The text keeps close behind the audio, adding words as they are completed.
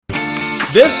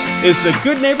This is the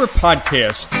Good Neighbor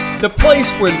Podcast, the place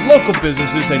where local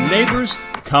businesses and neighbors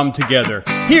come together.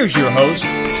 Here's your host,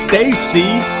 Stacy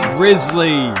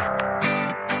Risley.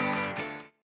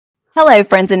 Hello,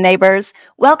 friends and neighbors.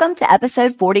 Welcome to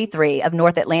episode 43 of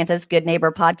North Atlanta's Good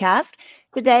Neighbor Podcast.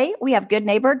 Today, we have Good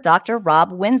Neighbor Dr.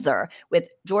 Rob Windsor with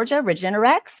Georgia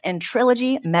RegenRX and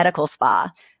Trilogy Medical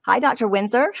Spa. Hi, Dr.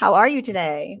 Windsor. How are you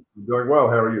today? I'm doing well.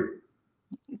 How are you?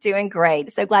 Doing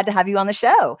great. So glad to have you on the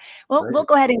show. Well, we'll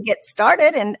go ahead and get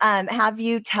started and have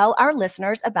you tell our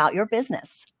listeners about your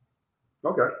business.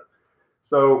 Okay.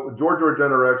 So Georgia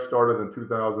RegenRX started in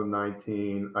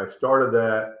 2019. I started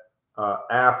that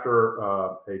after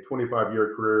a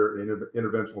 25-year career in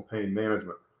interventional pain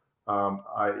management.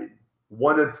 I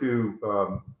wanted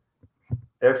to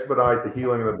expedite the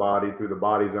healing of the body through the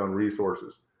body's own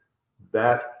resources.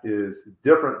 That is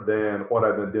different than what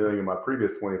I've been doing in my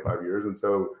previous 25 years. And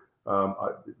so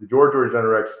the Georgia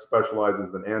RegenRX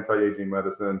specializes in anti-aging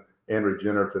medicine and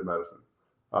regenerative medicine.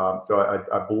 So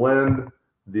I blend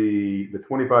the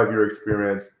 25-year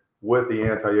experience with the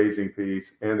anti-aging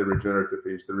piece and the regenerative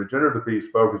piece. The regenerative piece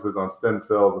focuses on stem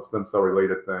cells and stem cell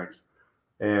related things.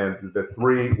 And the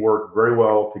three work very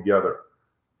well together.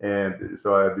 And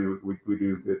so we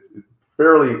do, it's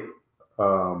fairly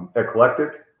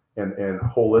eclectic and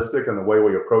holistic in the way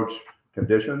we approach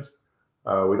conditions.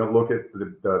 We don't look at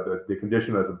the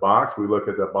condition as a box. We look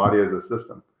at the body as a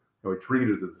system, and we treat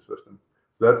it as a system.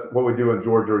 So that's what we do in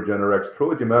Georgia RegenRX.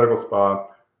 Trilogy Medical Spa,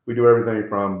 we do everything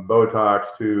from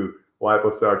Botox to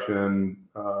liposuction,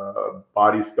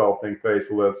 body sculpting,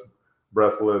 facelifts,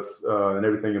 breast lifts, and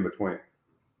everything in between.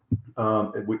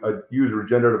 I use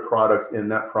regenerative products in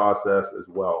that process as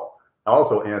well.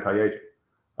 Also anti-aging.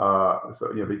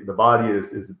 So the body is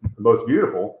the most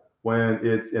beautiful when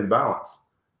it's in balance.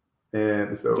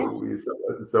 And so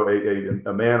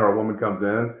a man or a woman comes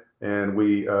in, and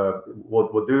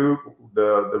we'll do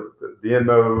the end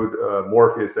mode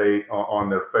Morpheus 8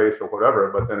 on their face or whatever.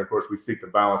 But then of course we seek to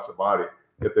balance the body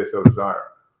if they so desire,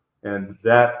 and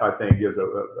that I think gives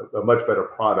a much better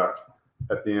product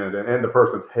at the end, and the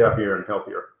person's happier and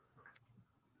healthier.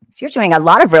 So you're doing a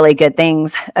lot of really good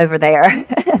things over there,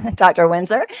 Dr.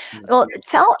 Windsor. Well,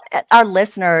 tell our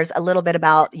listeners a little bit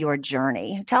about your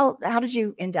journey. How did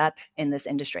you end up in this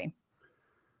industry?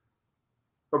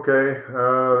 Okay,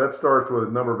 that starts with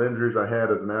a number of injuries I had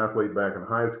as an athlete back in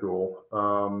high school.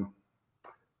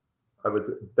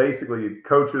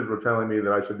 Coaches were telling me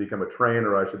that I should become a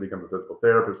trainer, I should become a physical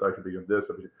therapist, I should become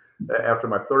this. After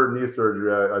my third knee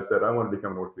surgery, I said, I want to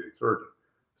become an orthopedic surgeon.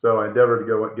 So I endeavored to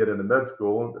go get into med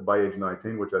school by age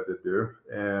 19, which I did do.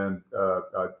 And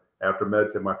after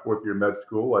my fourth year med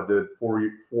school, I did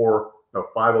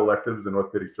five electives in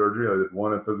orthopedic surgery. I did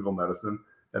one in physical medicine,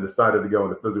 and decided to go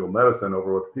into physical medicine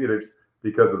over orthopedics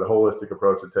because of the holistic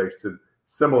approach it takes to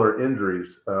similar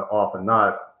injuries, often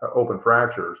not open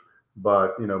fractures,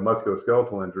 but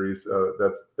musculoskeletal injuries.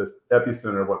 That's the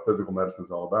epicenter of what physical medicine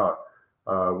is all about.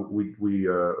 We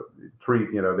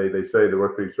treat, they say the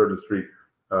orthopedic surgeons treat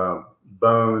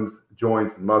bones,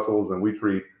 joints, and muscles, and we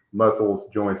treat muscles,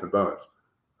 joints, and bones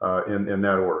in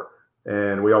that order.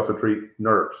 And we also treat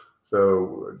nerves.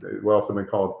 So we've also been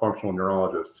called functional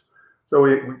neurologists. So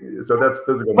so that's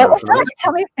physical medicine.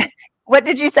 Tell me, what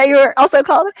did you say you were also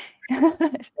called?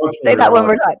 Say that one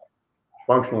more time.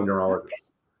 Functional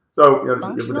neurologists. So it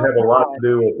would have a lot to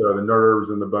do with the nerves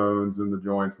and the bones and the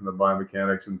joints and the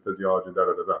biomechanics and physiology,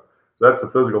 So that's the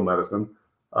physical medicine.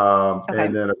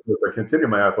 And then of course I continued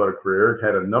my athletic career,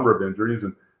 had a number of injuries,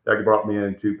 and that brought me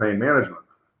into pain management.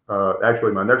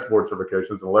 Actually, my next board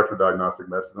certification is in electrodiagnostic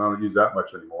medicine. I don't use that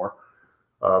much anymore.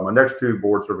 My next two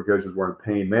board certifications were in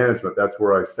pain management. That's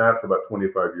where I sat for about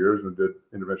 25 years and did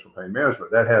interventional pain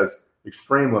management. That has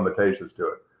extreme limitations to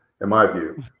it, in my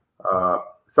view.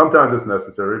 Sometimes it's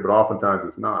necessary, but oftentimes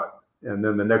it's not. And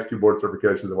then the next two board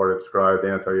certifications I've already described,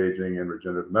 anti-aging and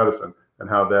regenerative medicine, and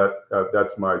how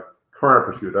that's my current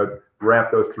pursuit. I've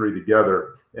wrapped those three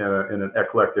together in an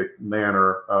eclectic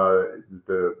manner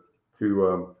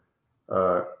to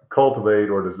cultivate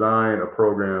or design a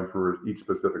program for each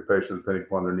specific patient depending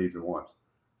upon their needs and wants.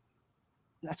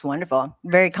 That's wonderful.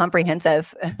 Very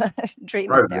comprehensive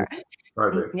treatment there.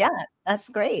 Right. Yeah, that's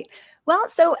great. Well,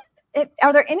 so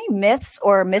are there any myths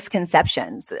or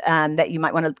misconceptions that you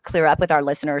might want to clear up with our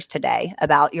listeners today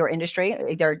about your industry,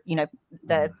 either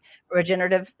the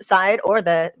regenerative side or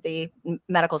the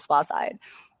medical spa side?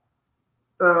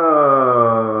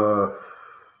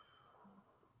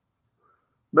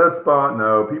 Med spa,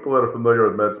 no. People that are familiar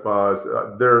with med spas,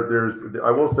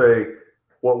 I will say,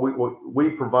 what we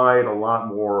provide a lot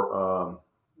more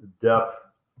depth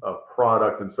of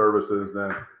product and services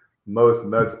than most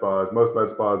med spas,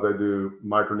 they do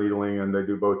microneedling and they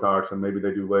do Botox and maybe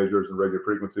they do lasers and radio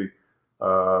frequency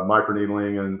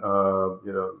microneedling and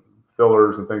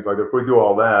fillers and things like that. We do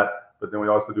all that, but then we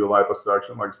also do a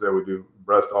liposuction. Like I said, we do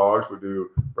breast augs, we do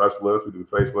breast lifts, we do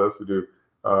facelifts, we do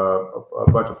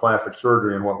a bunch of plastic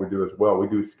surgery in what we do as well. We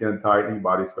do skin tightening,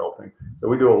 body sculpting. So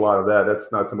we do a lot of that.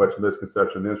 That's not so much a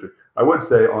misconception in the industry. I would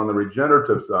say on the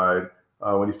regenerative side,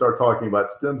 when you start talking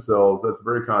about stem cells, that's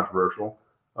very controversial.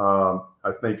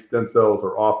 I think stem cells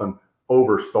are often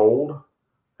oversold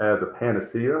as a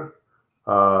panacea.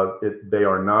 They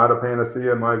are not a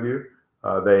panacea in my view.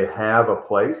 They have a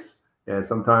place, and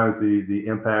sometimes the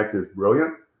impact is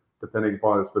brilliant, depending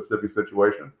upon the specific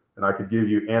situation. And I could give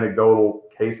you anecdotal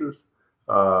cases,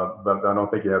 but I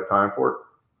don't think you have time for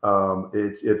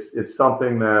it. It's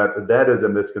something that is a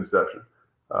misconception.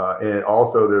 And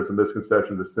also there's a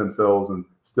misconception that stem cells and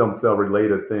stem cell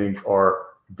related things are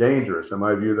dangerous. In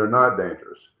my view, they're not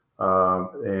dangerous. I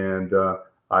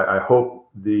hope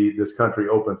this country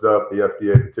opens up, the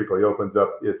FDA particularly opens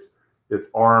up its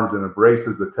arms and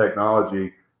embraces the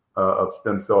technology of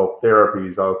stem cell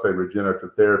therapies, I would say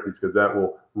regenerative therapies, because that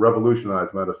will revolutionize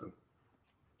medicine.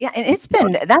 Yeah, and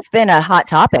that's been a hot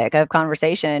topic of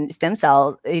conversation, stem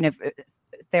cell,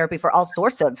 therapy for all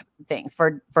sorts of things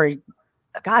for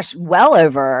gosh, well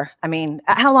over,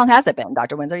 how long has it been,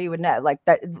 Dr. Windsor? You would know, like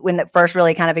that when it first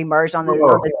really kind of emerged on the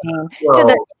scene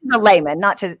to the layman,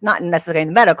 not necessarily in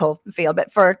the medical field,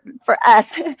 but for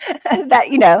us that,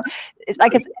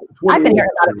 like I've been hearing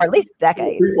about it for at least a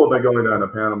decade. People have been going down to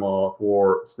Panama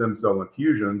for stem cell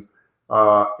infusions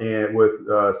and with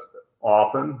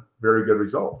often very good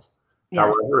results. Yeah.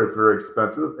 However, it's very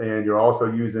expensive, and you're also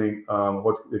using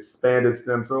what's expanded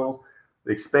stem cells.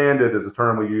 Expanded is a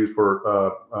term we use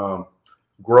for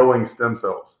growing stem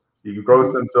cells. You can grow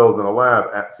stem cells in a lab.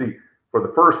 For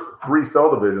the first 3 cell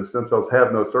divisions, stem cells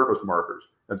have no surface markers,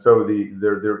 and so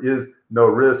there is no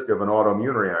risk of an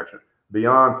autoimmune reaction.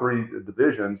 Beyond 3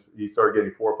 divisions, you start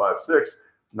getting 4, 5, 6.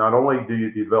 Not only do you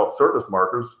develop surface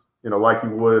markers, like you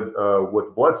would with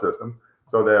the blood system,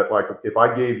 so that like if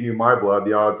I gave you my blood,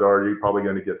 the odds are you're probably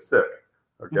going to get sick.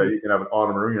 Okay, mm-hmm. You can have an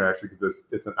autoimmune reaction because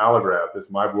it's an allograft. It's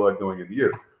my blood going into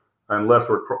you, unless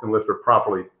we're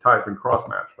properly typed and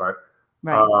cross-matched, right?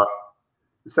 Right.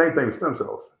 The same thing with stem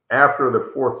cells. After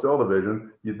the 4th cell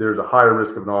division, there's a higher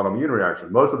risk of an autoimmune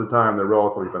reaction. Most of the time, they're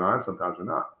relatively benign. Sometimes they're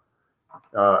not.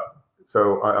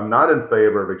 So I'm not in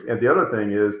favor of. And the other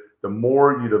thing is, the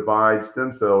more you divide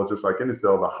stem cells, just like any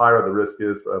cell, the higher the risk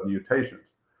is of mutations.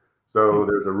 So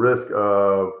there's a risk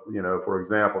of, for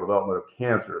example, development of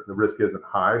cancer. The risk isn't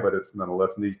high, but it's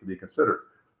nonetheless needs to be considered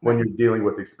when you're dealing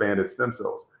with expanded stem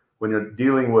cells. When you're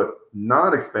dealing with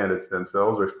non-expanded stem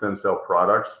cells or stem cell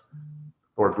products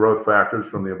or growth factors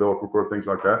from the umbilical cord, things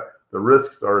like that, the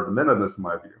risks are de minimis in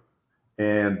my view.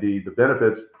 And the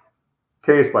benefits,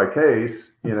 case by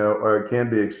case, can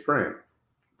be extreme.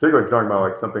 Particularly if you're talking about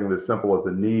like something as simple as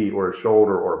a knee or a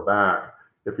shoulder or a back.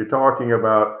 If you're talking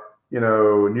about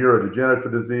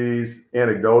neurodegenerative disease,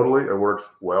 anecdotally, it works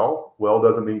well. Well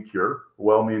doesn't mean cure.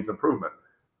 Well means improvement.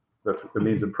 It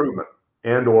means improvement.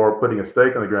 And or putting a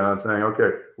stake in the ground saying, okay,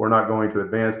 we're not going to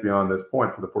advance beyond this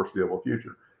point for the foreseeable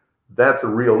future. That's a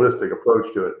realistic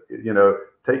approach to it.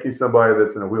 Taking somebody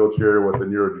that's in a wheelchair with a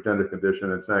neurodegenerative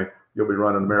condition and saying, you'll be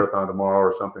running a marathon tomorrow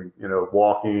or something,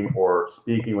 walking or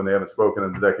speaking when they haven't spoken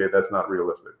in a decade, that's not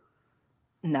realistic.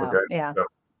 No, okay? Yeah. So,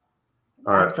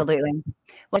 absolutely.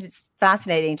 Well, it's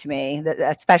fascinating to me, that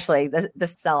especially the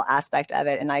cell aspect of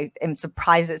it. And I am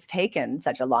surprised it's taken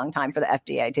such a long time for the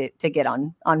FDA to get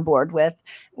on board with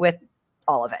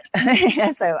all of it.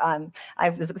 So I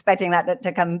was expecting that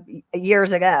to come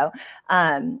years ago.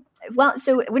 Let's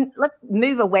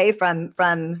move away from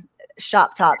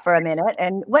shop talk for a minute.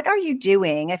 And what are you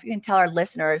doing, if you can tell our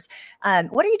listeners,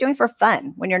 what are you doing for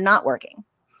fun when you're not working?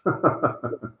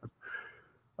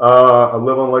 I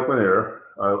live on Lake Windsor.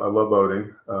 I love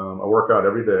boating. I work out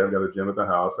every day. I've got a gym at the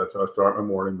house. That's how I start my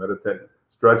morning. Meditate,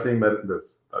 stretching,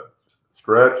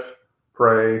 stretch,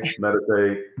 pray,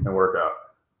 meditate, and work out.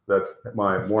 That's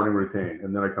my morning routine.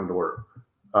 And then I come to work.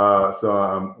 So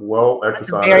I'm well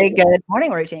exercised. Very good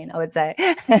morning routine, I would say.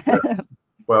 Yeah.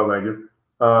 Well, thank you.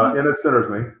 And it centers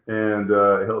me, and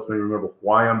it helps me remember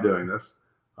why I'm doing this.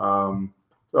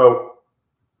 So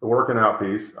the working out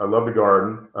piece, I love the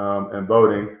garden and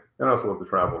boating, and I also love to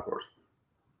travel, of course.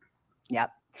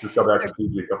 Yep. Just got back to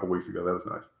Fiji a couple of weeks ago. That was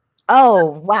nice. Oh,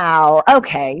 wow.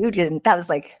 Okay. You didn't. That was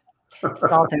like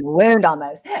Salt in the wound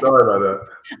almost. Sorry about that.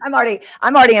 I'm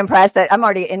already impressed that I'm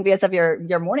already envious of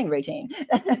your morning routine.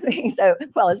 Being so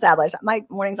well established. My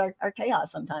mornings are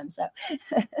chaos sometimes. So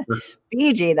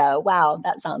Fiji though. Wow,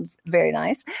 that sounds very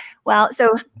nice. Well,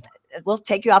 so we'll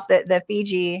take you off the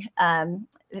Fiji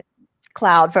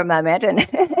cloud for a moment, and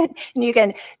you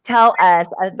can tell us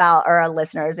about, or our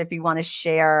listeners, if you want to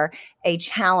share a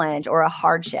challenge or a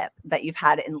hardship that you've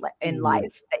had in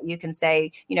life that you can say,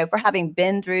 for having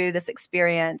been through this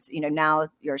experience, now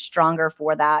you're stronger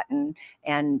for that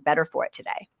and better for it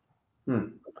today.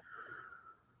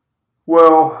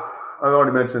 Well, I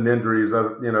already mentioned injuries.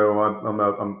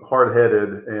 I'm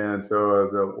hard-headed, and so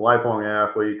as a lifelong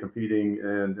athlete competing,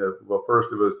 and first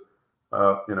it was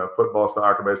football,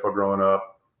 soccer, baseball growing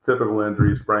up, typical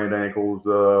injuries, sprained ankles,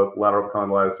 lateral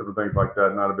condylitis, different things like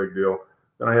that, not a big deal.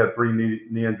 Then I had 3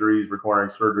 knee injuries requiring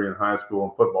surgery in high school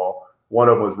and football. Two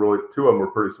of them were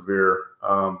pretty severe.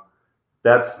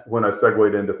 That's when I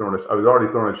segued into I was already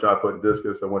throwing shot put and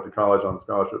discus. I went to college on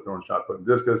scholarship throwing shot put and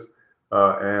discus.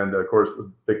 And of course, a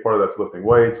big part of that's lifting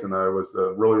weights. And I was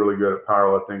really, really good at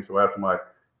powerlifting. So after my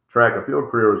track and field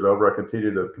career was over, I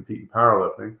continued to compete in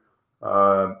powerlifting.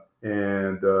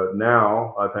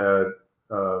 Now I've had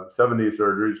 7 knee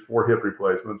surgeries, 4 hip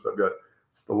replacements. I've got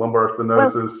the lumbar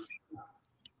stenosis. Well,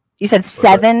 you said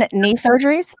 7 knee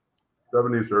surgeries?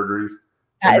 7 knee surgeries.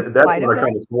 That's when I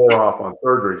kind of swore off on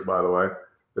surgeries, by the way.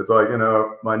 It's like,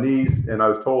 my knees, and I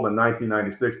was told in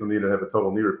 1996 I needed to have a total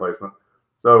knee replacement.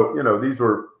 So, these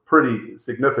were pretty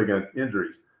significant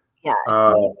injuries. Yeah.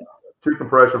 2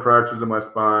 compression fractures in my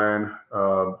spine,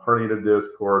 herniated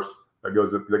disc, of course, that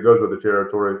goes with the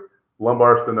territory,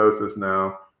 lumbar stenosis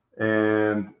now.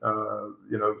 And,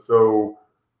 so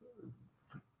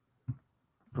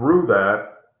through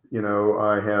that,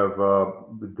 I have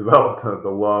developed the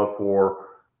love for,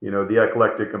 the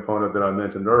eclectic component that I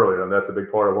mentioned earlier. And that's a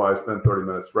big part of why I spend 30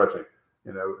 minutes stretching.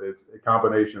 It's a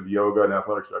combination of yoga and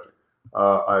athletic stretching.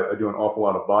 I do an awful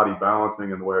lot of body balancing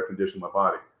in the way I condition my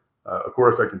body. Of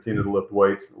course, I continue to lift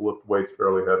weights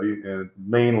fairly heavy, and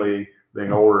mainly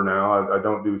being older now, I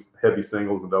don't do heavy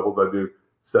singles and doubles. I do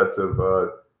sets of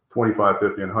 25,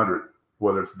 50, and 100,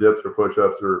 whether it's dips or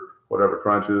push-ups or whatever,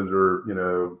 crunches or,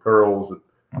 curls,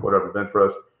 whatever, bench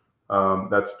press.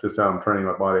 That's just how I'm training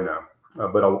my body now.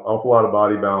 But an awful lot of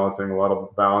body balancing, a lot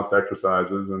of balance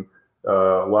exercises, and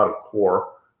a lot of core.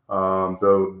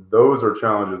 So those are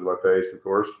challenges that I face, of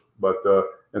course, but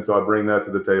and so I bring that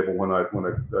to the table when I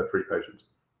treat patients.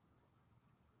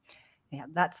 Yeah,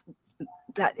 that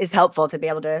is helpful to be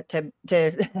able to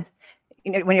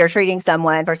when you're treating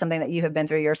someone for something that you have been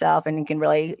through yourself, and you can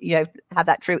really have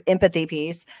that true empathy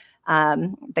piece. I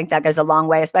think that goes a long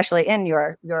way, especially in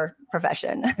your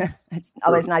profession. It's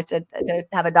always nice to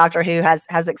have a doctor who has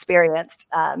experienced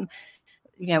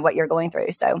what you're going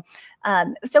through. So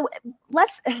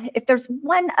let's, if there's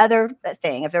one other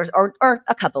thing, or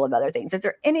a couple of other things, is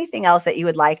there anything else that you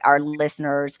would like our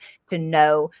listeners to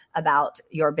know about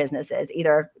your businesses?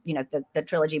 Either, the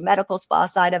Trilogy medical spa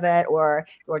side of it, or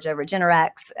Georgia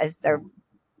RegenRX. Is there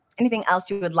anything else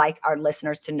you would like our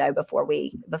listeners to know before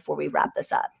we wrap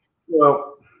this up?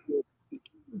 Well,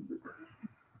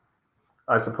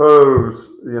 I suppose,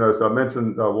 so I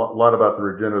mentioned a lot about the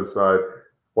regenerative side.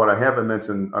 What I haven't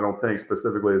mentioned, I don't think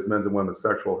specifically, is men's and women's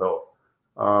sexual health.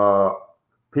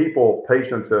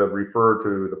 Patients have referred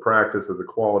to the practice as a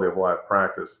quality of life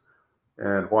practice.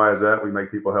 And why is that? We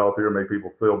make people healthier, make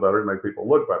people feel better, make people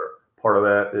look better. Part of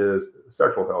that is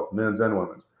sexual health, men's and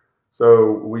women's.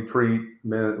 So we treat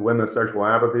women's sexual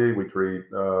apathy, we treat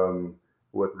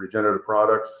with regenerative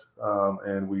products,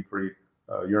 and we treat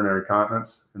urinary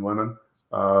incontinence in women.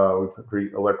 We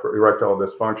treat erectile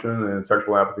dysfunction and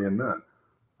sexual apathy in men.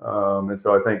 And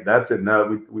so I think that's it.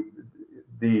 Now,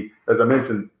 as I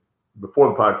mentioned before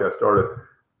the podcast started,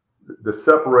 the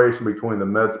separation between the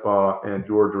med spa and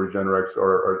Georgia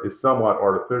RegenRX is somewhat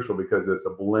artificial because it's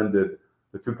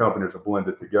the two companies are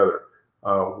blended together.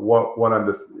 What I'm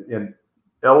just in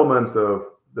elements of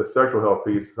the sexual health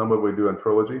piece, some of it we do in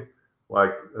Trilogy,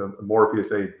 like Morpheus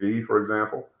 8V, for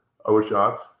example, O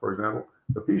shots, for example.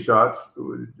 The P shots,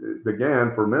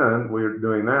 again, for men, we're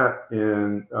doing that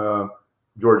in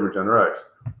Georgia RegenRX.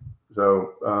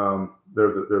 So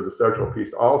there's a sexual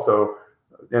piece also.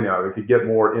 Anyhow, if you get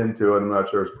more into it, I'm not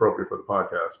sure it's appropriate for the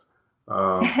podcast.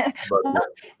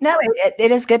 No,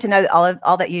 it is good to know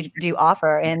all that you do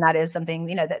offer, and that is something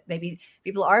that maybe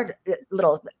people are a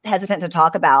little hesitant to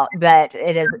talk about, but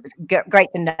it is great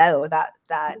to know that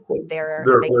they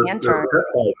can turn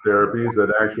peptide therapies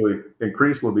that actually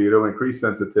increase libido, increase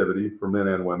sensitivity for men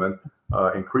and women,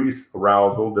 increase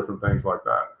arousal, different things like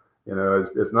that.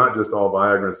 It's not just all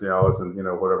Viagra and Cialis and,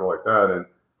 whatever like that. And,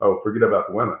 forget about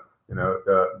the women.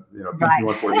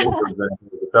 PT148, for example,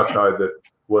 is a peptide that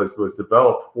was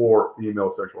developed for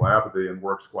female sexual apathy and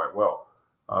works quite well.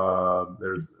 Go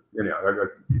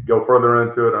further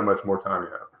into it, how much more time you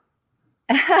have.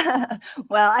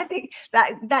 Well, I think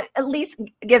that at least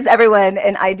gives everyone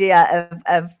an idea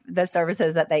of the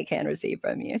services that they can receive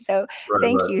from you. So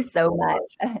thank you so much.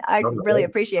 I really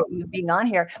appreciate you being on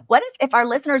here. What if our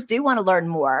listeners do want to learn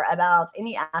more about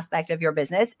any aspect of your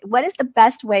business? What is the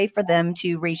best way for them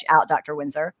to reach out, Dr.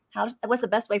 Windsor? What's the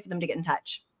best way for them to get in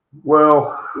touch?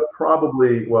 Well,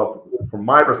 from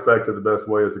my perspective, the best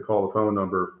way is to call the phone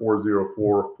number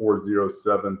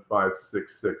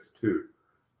 404-407-5662.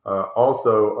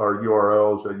 Also, our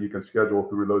URLs that you can schedule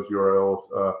through those URLs.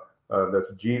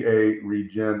 That's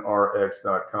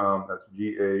regenrx.com. That's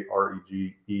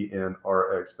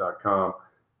GAREGENRX.com,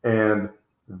 and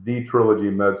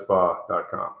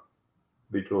thetrilogymedspa.com.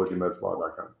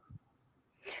 Thetrilogymedspa.com.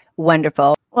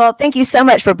 Wonderful. Well, thank you so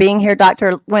much for being here,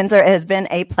 Dr. Windsor. It has been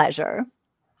a pleasure.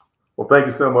 Well, thank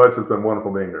you so much. It's been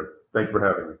wonderful being here. Thank you for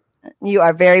having me. You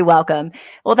are very welcome.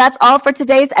 Well, that's all for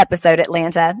today's episode,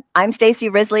 Atlanta. I'm Stacey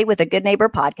Risley with the Good Neighbor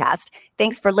Podcast.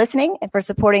 Thanks for listening and for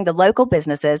supporting the local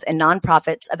businesses and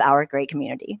nonprofits of our great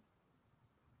community.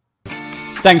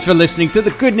 Thanks for listening to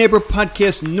the Good Neighbor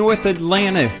Podcast North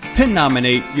Atlanta. To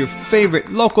nominate your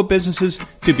favorite local businesses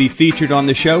to be featured on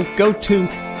the show, go to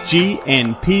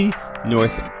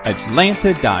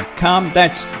gnpnorthatlanta.com.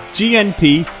 That's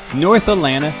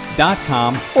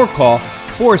gnpnorthatlanta.com, or call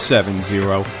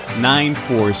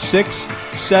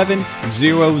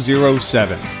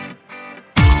 470-946-7007.